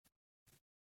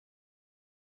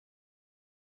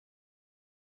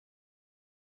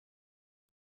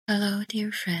Hello,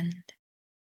 dear friend.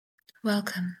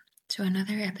 Welcome to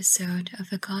another episode of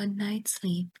A God Night's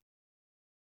Sleep.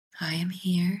 I am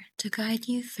here to guide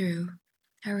you through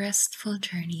a restful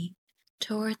journey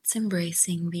towards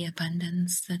embracing the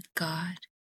abundance that God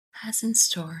has in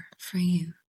store for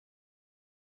you.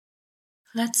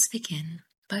 Let's begin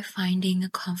by finding a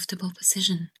comfortable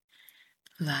position,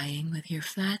 lying with your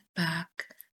flat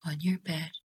back on your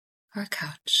bed or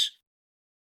couch.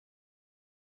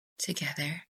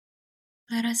 Together,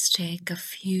 let us take a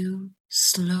few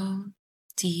slow,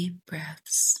 deep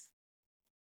breaths.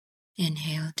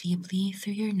 Inhale deeply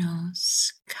through your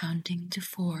nose, counting to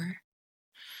 4.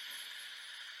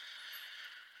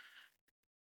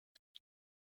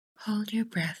 Hold your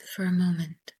breath for a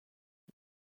moment.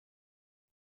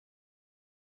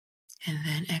 And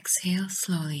then exhale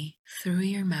slowly through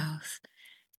your mouth,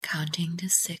 counting to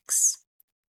 6.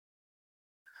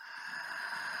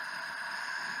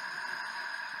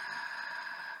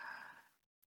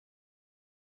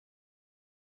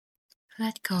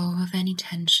 Let go of any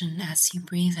tension as you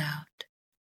breathe out.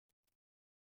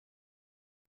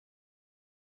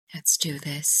 Let's do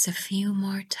this a few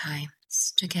more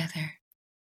times together.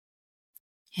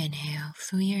 Inhale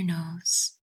through your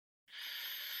nose.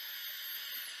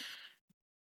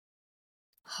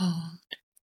 Hold.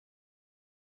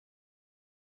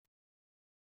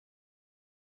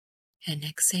 And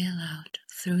exhale out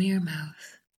through your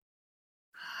mouth.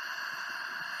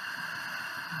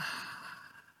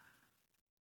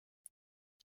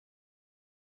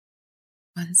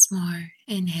 Once more,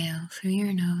 inhale through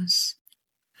your nose.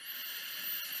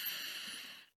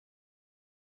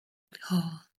 Hold.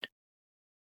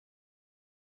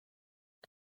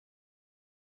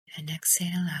 And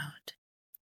exhale out.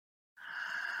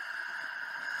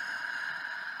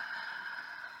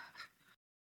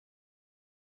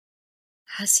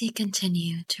 As you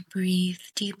continue to breathe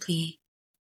deeply,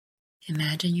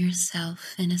 imagine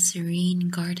yourself in a serene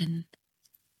garden,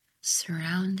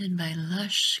 surrounded by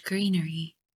lush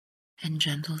greenery and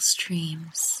gentle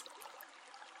streams.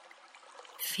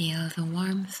 Feel the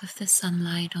warmth of the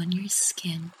sunlight on your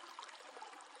skin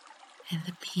and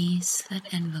the peace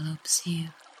that envelopes you.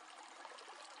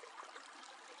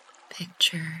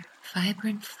 Picture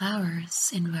vibrant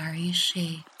flowers in various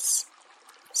shades,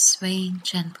 swaying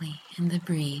gently in the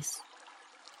breeze.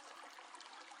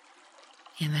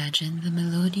 Imagine the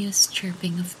melodious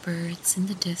chirping of birds in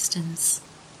the distance,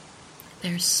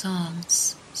 their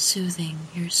songs soothing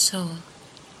your soul.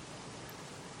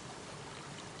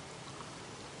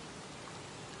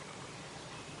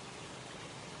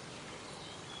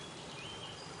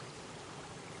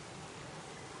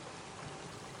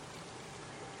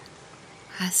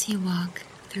 As you walk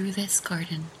through this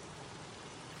garden,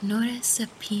 notice a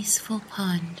peaceful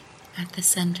pond at the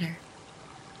center.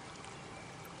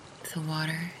 The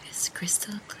water is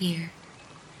crystal clear,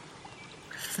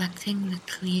 reflecting the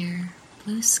clear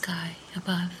blue sky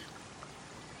above.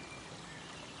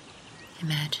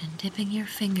 Imagine dipping your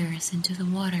fingers into the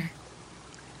water,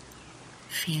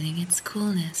 feeling its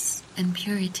coolness and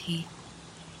purity.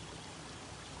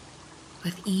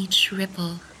 With each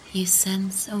ripple, you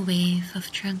sense a wave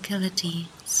of tranquility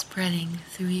spreading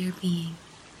through your being.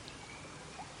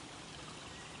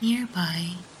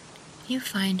 Nearby, you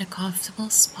find a comfortable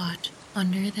spot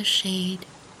under the shade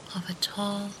of a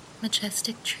tall,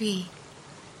 majestic tree.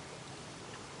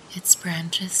 Its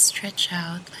branches stretch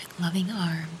out like loving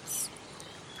arms,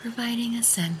 providing a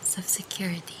sense of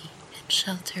security and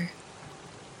shelter.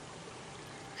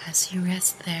 As you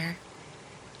rest there,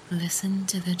 listen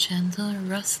to the gentle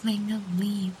rustling of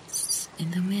leaves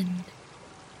in the wind.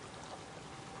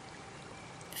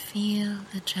 Feel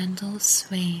the gentle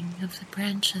swaying of the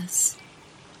branches,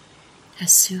 a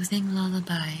soothing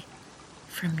lullaby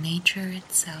from nature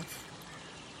itself.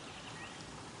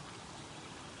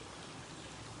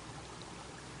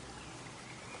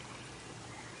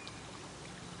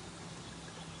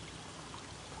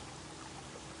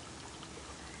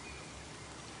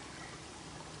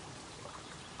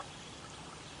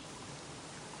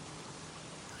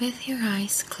 With your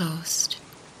eyes closed,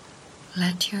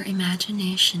 let your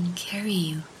imagination carry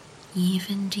you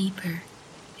even deeper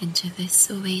into this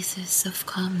oasis of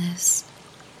calmness.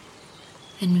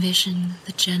 Envision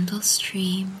the gentle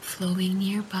stream flowing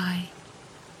nearby,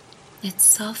 its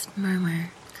soft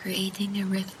murmur creating a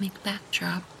rhythmic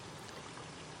backdrop.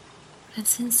 A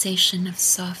sensation of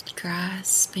soft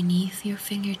grass beneath your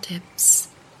fingertips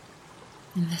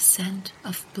and the scent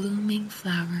of blooming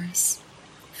flowers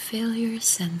fill your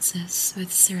senses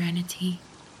with serenity.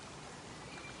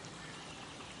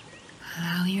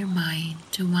 Allow your mind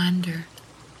to wander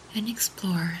and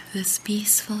explore this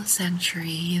peaceful sanctuary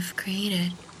you've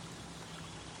created.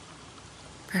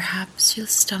 Perhaps you'll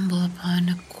stumble upon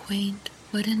a quaint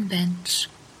wooden bench,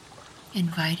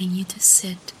 inviting you to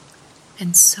sit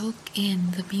and soak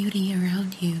in the beauty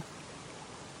around you.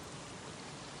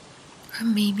 Or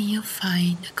maybe you'll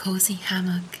find a cozy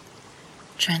hammock,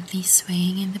 gently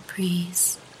swaying in the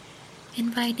breeze,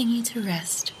 inviting you to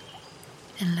rest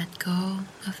and let go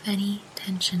of any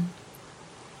tension.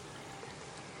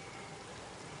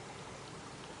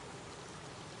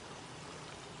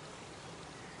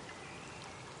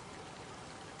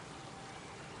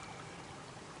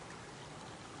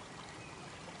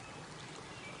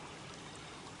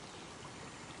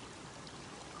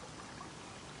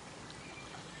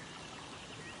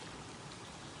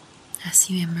 As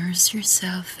you immerse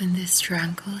yourself in this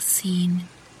tranquil scene,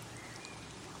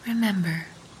 remember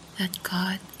that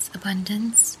God's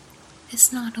abundance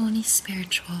is not only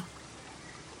spiritual,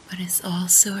 but is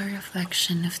also a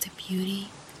reflection of the beauty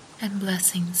and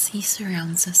blessings He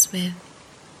surrounds us with.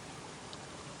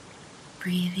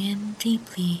 Breathe in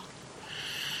deeply,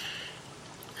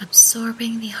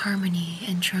 absorbing the harmony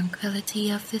and tranquility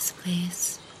of this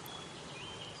place.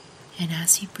 And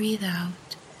as you breathe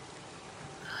out,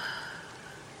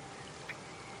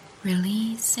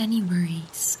 release any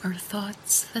worries or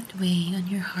thoughts that weigh on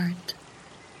your heart.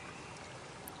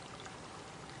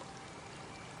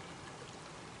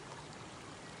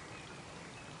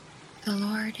 The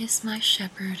Lord is my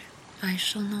shepherd, I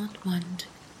shall not want.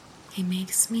 He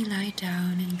makes me lie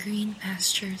down in green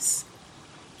pastures.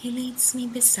 He leads me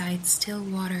beside still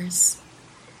waters.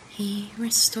 He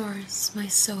restores my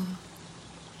soul.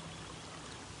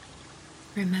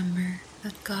 Remember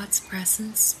that God's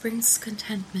presence brings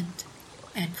contentment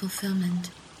and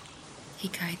fulfillment. He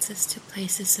guides us to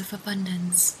places of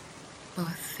abundance,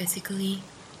 both physically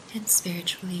and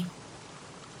spiritually.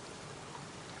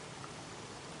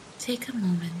 Take a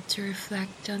moment to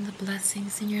reflect on the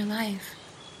blessings in your life.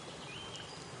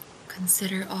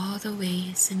 Consider all the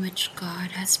ways in which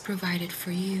God has provided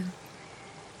for you.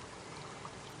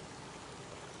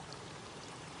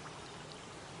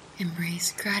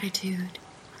 Embrace gratitude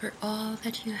for all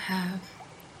that you have,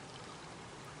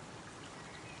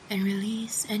 and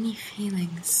release any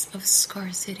feelings of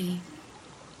scarcity.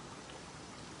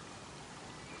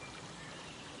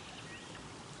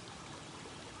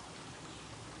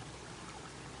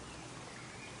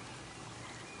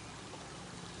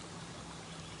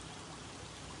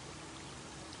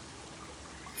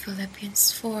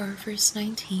 Philippians 4 verse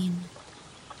 19.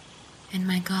 And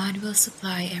my God will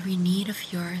supply every need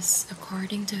of yours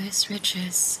according to His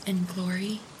riches and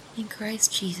glory in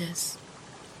Christ Jesus.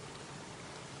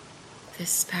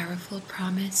 This powerful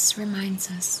promise reminds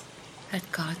us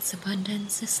that God's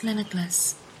abundance is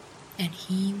limitless, and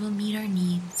He will meet our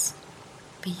needs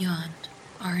beyond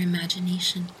our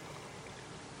imagination.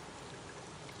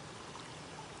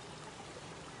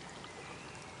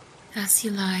 As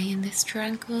you lie in this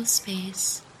tranquil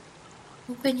space,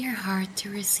 open your heart to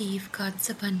receive God's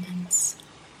abundance.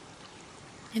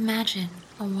 Imagine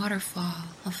a waterfall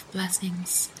of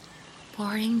blessings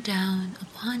pouring down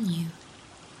upon you,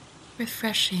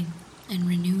 refreshing and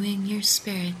renewing your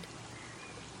spirit.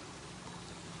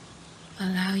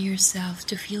 Allow yourself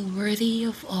to feel worthy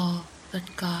of all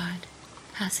that God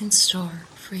has in store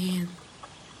for you.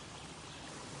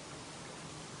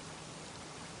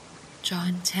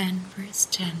 John 10 verse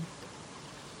 10.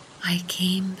 I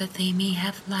came that they may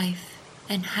have life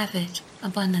and have it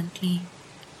abundantly.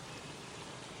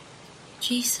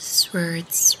 Jesus'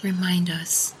 words remind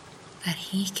us that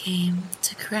He came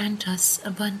to grant us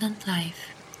abundant life.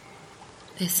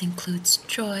 This includes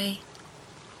joy,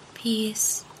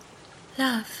 peace,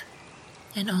 love,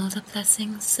 and all the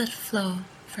blessings that flow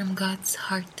from God's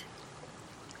heart.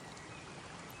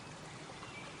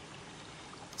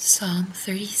 Psalm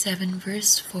 37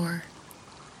 verse 4.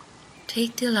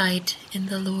 Take delight in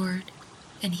the Lord,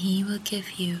 and He will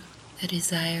give you the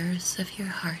desires of your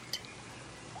heart.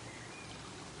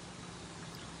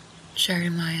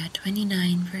 Jeremiah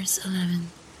 29 verse 11.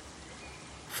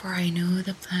 For I know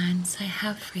the plans I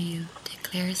have for you,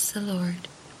 declares the Lord,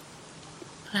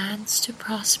 plans to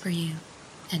prosper you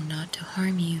and not to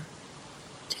harm you,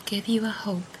 to give you a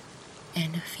hope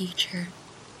and a future.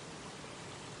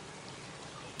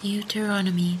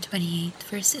 Deuteronomy 28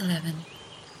 verse 11.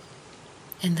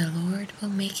 And the Lord will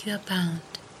make you abound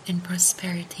in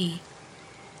prosperity.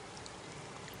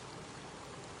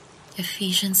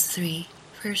 Ephesians 3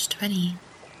 verse 20.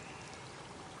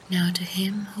 Now to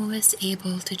Him who is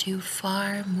able to do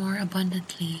far more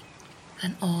abundantly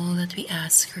than all that we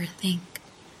ask or think,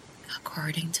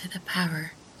 according to the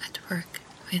power at work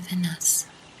within us.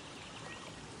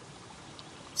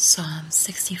 Psalm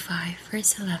 65,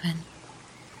 verse 11.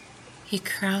 You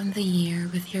crown the year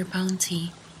with your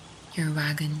bounty, your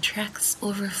wagon tracks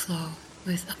overflow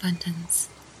with abundance.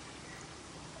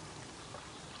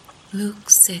 Luke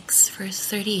 6, verse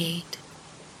 38.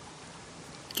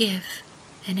 Give,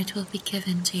 and it will be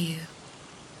given to you.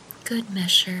 Good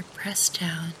measure, pressed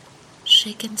down,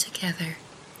 shaken together,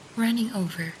 running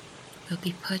over, will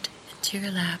be put into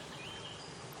your lap.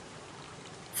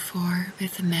 For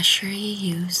with the measure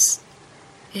you use,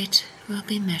 it will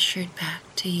be measured back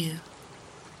to you.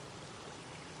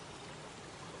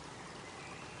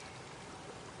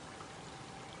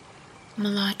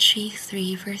 Malachi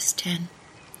 3, verse 10.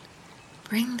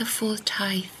 Bring the full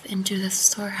tithe into the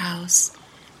storehouse,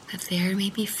 that there may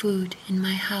be food in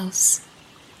my house,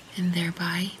 and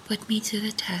thereby put me to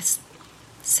the test,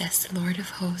 says the Lord of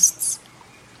hosts,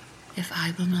 if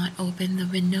I will not open the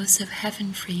windows of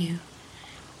heaven for you,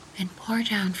 and pour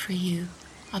down for you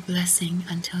a blessing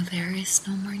until there is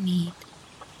no more need.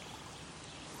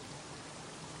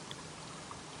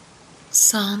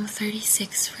 Psalm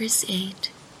 36, verse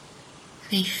 8.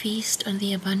 They feast on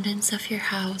the abundance of your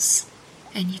house,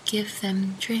 and you give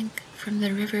them drink from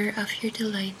the river of your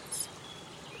delights.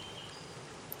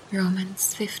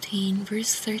 Romans 15,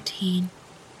 verse 13.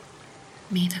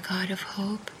 May the God of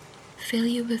hope fill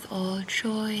you with all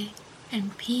joy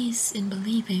and peace in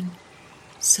believing,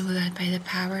 so that by the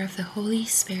power of the Holy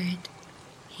Spirit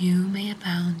you may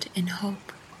abound in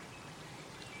hope.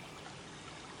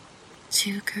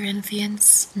 2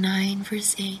 Corinthians 9,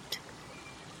 verse 8.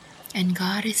 And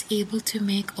God is able to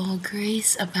make all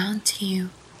grace abound to you,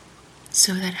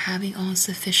 so that having all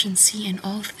sufficiency in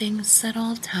all things at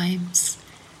all times,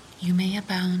 you may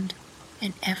abound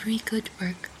in every good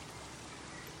work.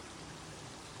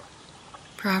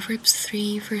 Proverbs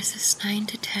 3, verses 9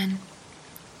 to 10.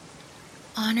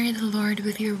 Honor the Lord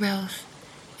with your wealth,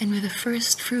 and with the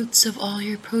first fruits of all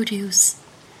your produce.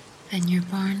 Then your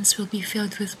barns will be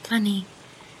filled with plenty,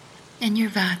 and your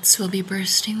vats will be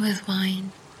bursting with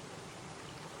wine.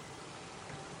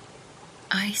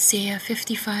 Isaiah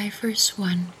 55, verse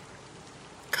 1.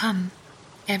 Come,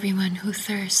 everyone who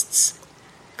thirsts,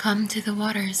 come to the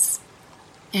waters,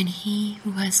 and he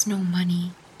who has no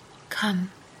money,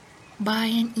 come, buy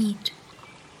and eat.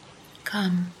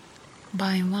 Come,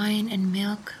 buy wine and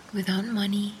milk without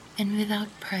money and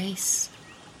without price.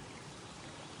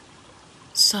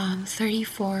 Psalm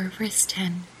 34, verse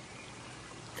 10.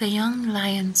 The young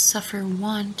lions suffer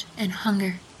want and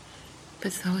hunger,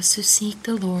 but those who seek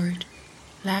the Lord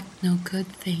lack no good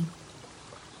thing.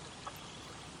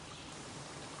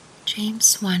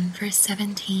 James 1, verse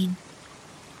 17.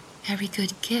 Every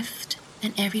good gift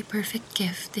and every perfect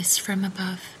gift is from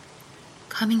above,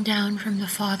 coming down from the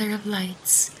Father of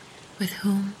lights, with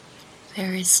whom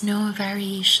there is no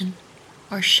variation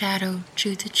or shadow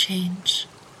due to change.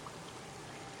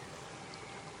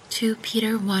 2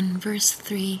 Peter 1, verse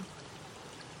 3.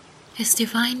 His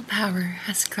divine power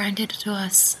has granted to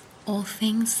us all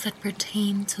things that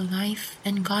pertain to life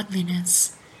and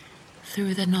godliness,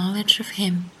 through the knowledge of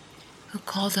Him who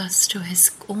called us to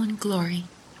His own glory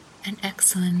and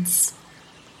excellence.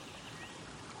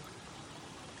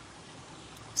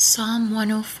 Psalm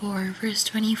 104, verse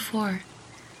 24.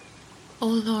 O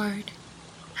Lord,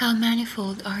 how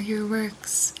manifold are your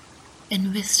works!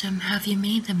 In wisdom have you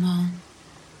made them all.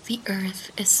 The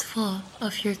earth is full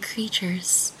of your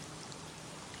creatures.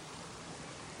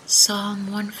 Psalm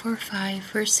 145,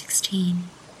 verse 16.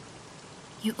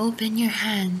 You open your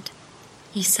hand,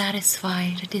 you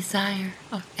satisfy the desire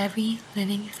of every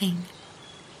living thing.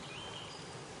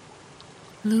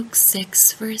 Luke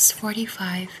 6, verse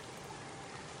 45.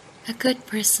 A good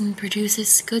person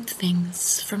produces good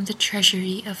things from the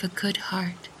treasury of a good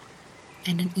heart,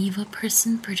 and an evil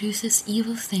person produces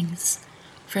evil things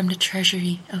from the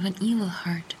treasury of an evil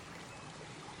heart.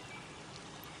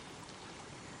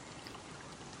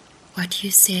 What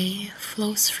you say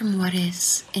flows from what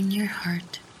is in your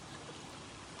heart.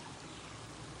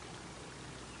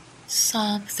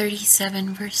 Psalm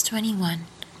 37, verse 21.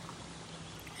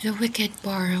 The wicked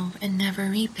borrow and never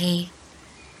repay,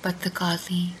 but the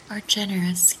godly are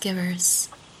generous givers.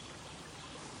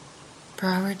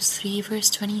 Proverbs 3, verse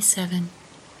 27.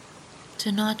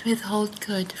 Do not withhold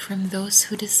good from those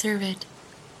who deserve it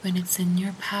when it's in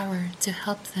your power to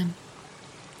help them.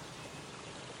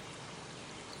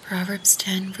 Proverbs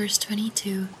 10, verse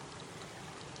 22.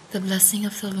 The blessing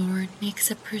of the Lord makes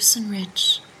a person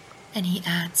rich, and He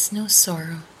adds no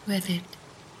sorrow with it.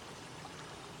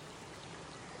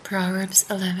 Proverbs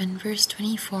 11, verse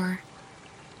 24.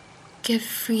 Give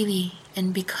freely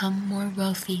and become more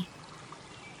wealthy.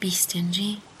 be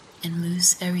stingy, and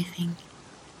lose everything.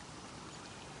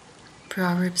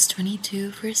 Proverbs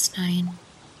 22 verse 9.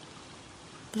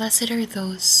 Blessed are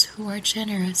those who are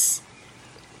generous,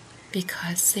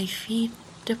 because they feed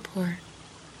the poor.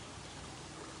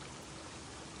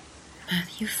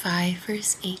 Matthew 5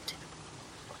 verse 8.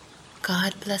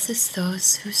 God blesses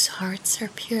those whose hearts are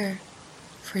pure,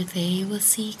 for they will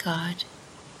see God.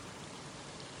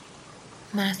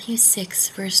 Matthew 6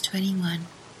 verse 21.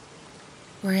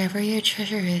 Wherever your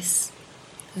treasure is,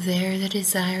 there the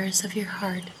desires of your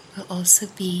heart will also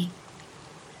be.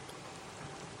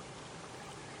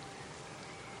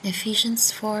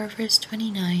 Ephesians 4 verse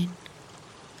 29.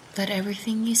 Let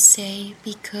everything you say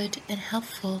be good and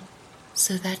helpful,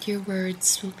 so that your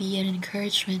words will be an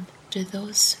encouragement to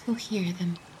those who hear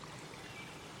them.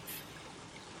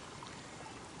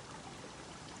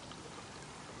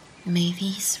 May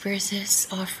these verses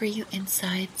offer you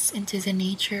insights into the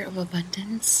nature of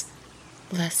abundance,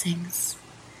 blessings,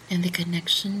 and the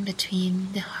connection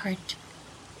between the heart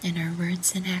and our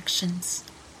words and actions.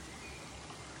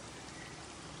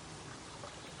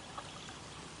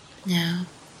 Now,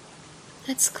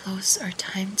 let's close our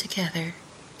time together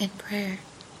in prayer.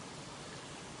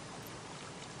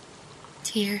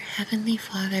 Dear Heavenly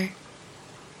Father,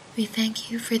 we thank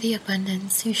you for the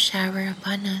abundance you shower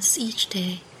upon us each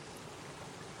day.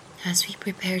 As we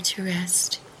prepare to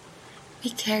rest, we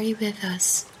carry with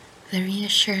us the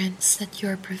reassurance that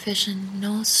your provision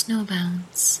knows no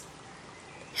bounds.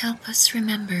 Help us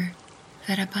remember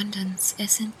that abundance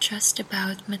isn't just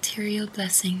about material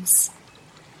blessings,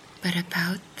 but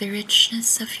about the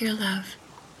richness of your love,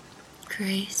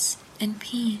 grace, and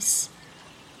peace.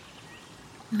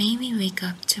 May we wake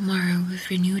up tomorrow with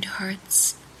renewed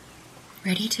hearts,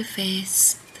 ready to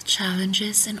face the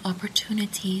challenges and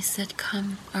opportunities that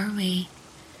come our way.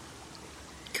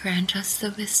 Grant us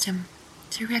the wisdom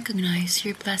to recognize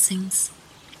your blessings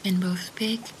in both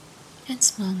big and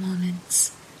small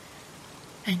moments,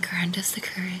 and grant us the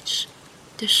courage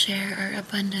to share our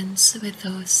abundance with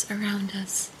those around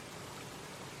us.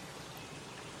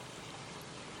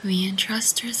 We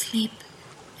entrust our sleep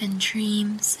and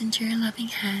dreams into your loving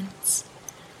hands,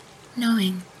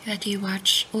 knowing that you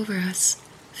watch over us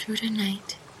through the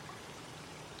night.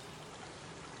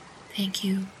 Thank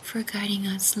you for guiding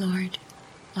us, Lord,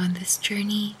 on this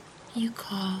journey you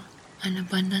call an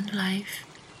abundant life.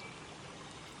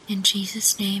 In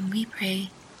Jesus' name we pray.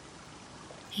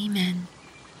 Amen.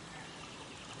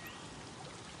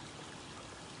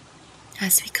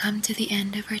 As we come to the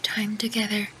end of our time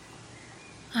together,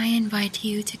 I invite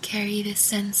you to carry this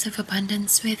sense of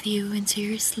abundance with you into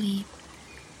your sleep.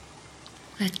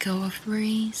 Let go of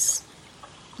worries,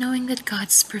 knowing that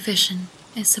God's provision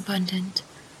is abundant.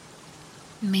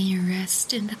 May you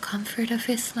rest in the comfort of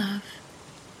His love.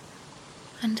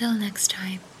 Until next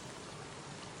time,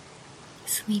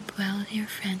 sleep well, dear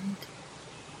friend.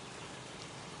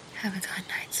 Have a good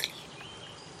night's sleep.